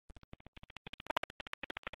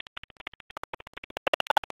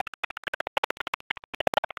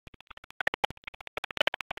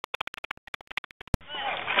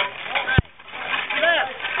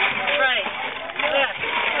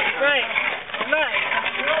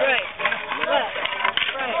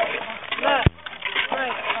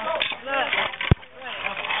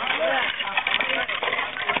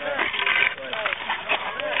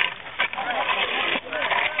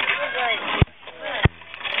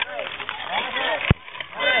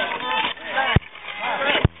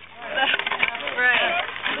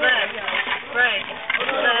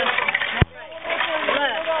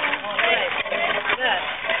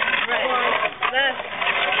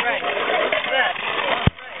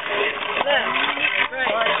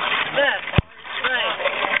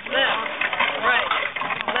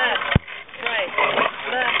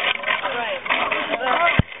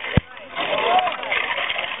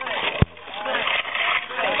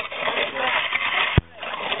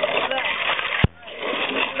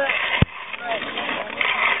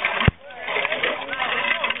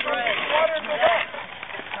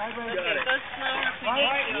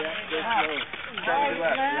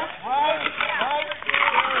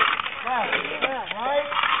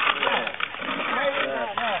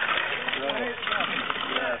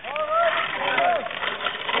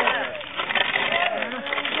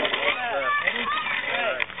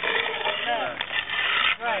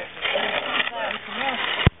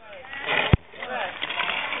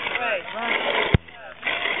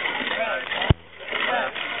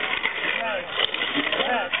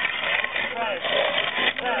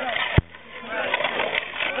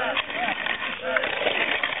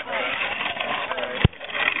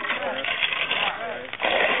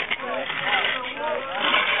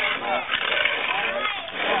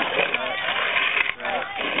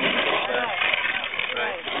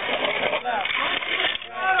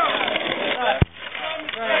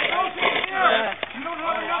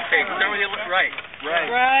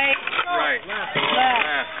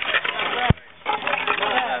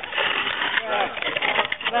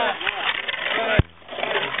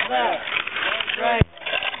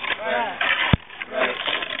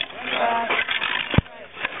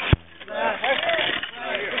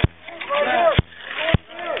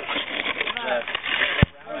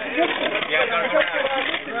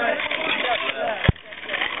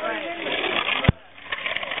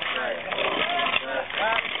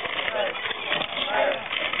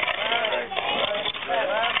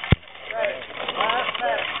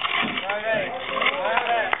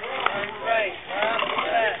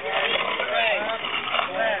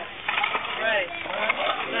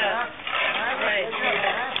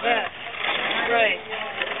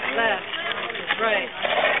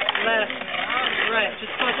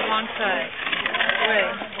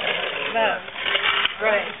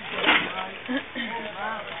We have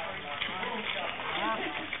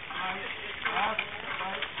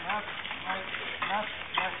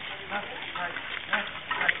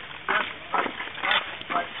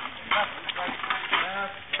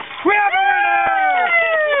a winner!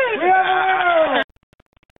 We have a winner!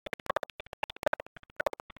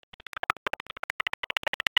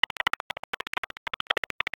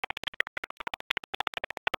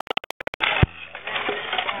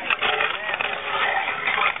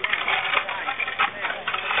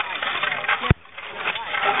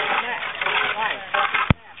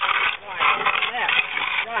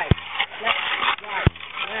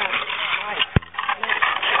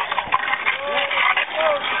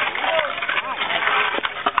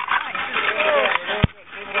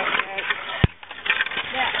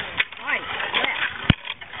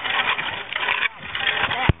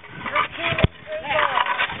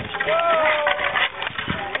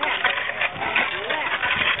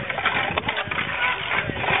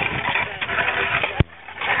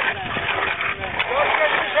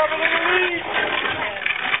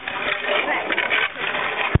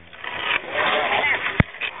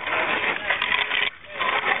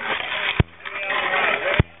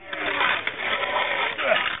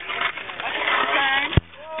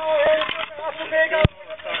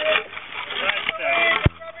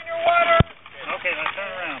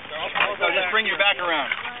 Bring your back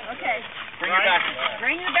around. Okay. Bring your back.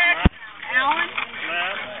 Bring your back, Alan.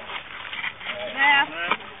 Left. Left.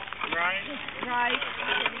 Right. Right.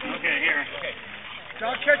 Okay, here.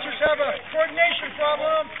 Don't catch yourself a coordination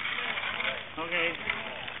problem. Okay.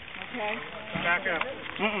 Okay. Back up.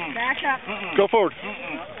 Back up. Go forward.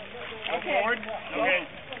 Okay. Forward. Okay.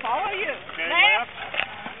 Follow you. Okay, Left.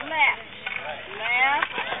 Left.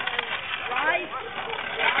 Left. Right.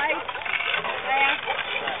 Right. Left.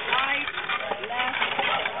 Right. Left.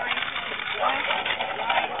 Right. Left. Right. Left.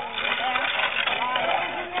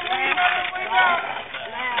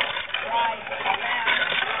 Right. Left. Right.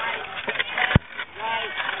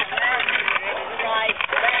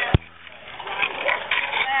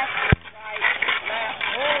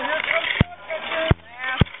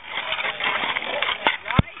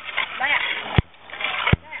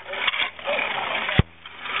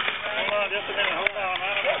 Just a minute, hold on, I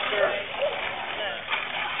don't know, sir.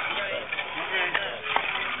 Okay.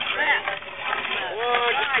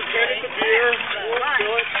 Whoa, just get it to beer. Whoa, do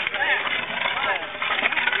it.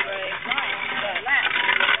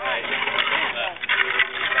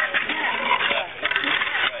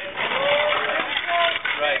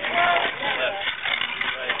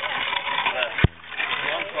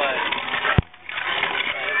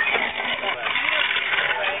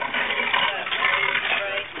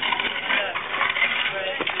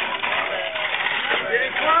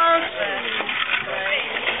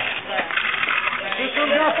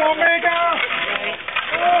 Omega!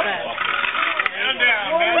 And down,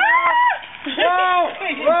 man.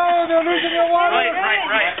 Whoa, they're losing their water.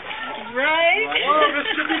 Right. Whoa, this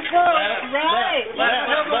could be close. Right. Might not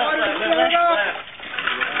have the water to fill it up.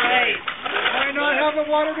 Right. Might not have the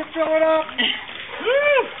water to fill it up.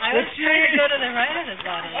 I was trying to go to the right of his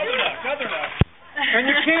body. And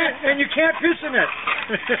you can't piss in it.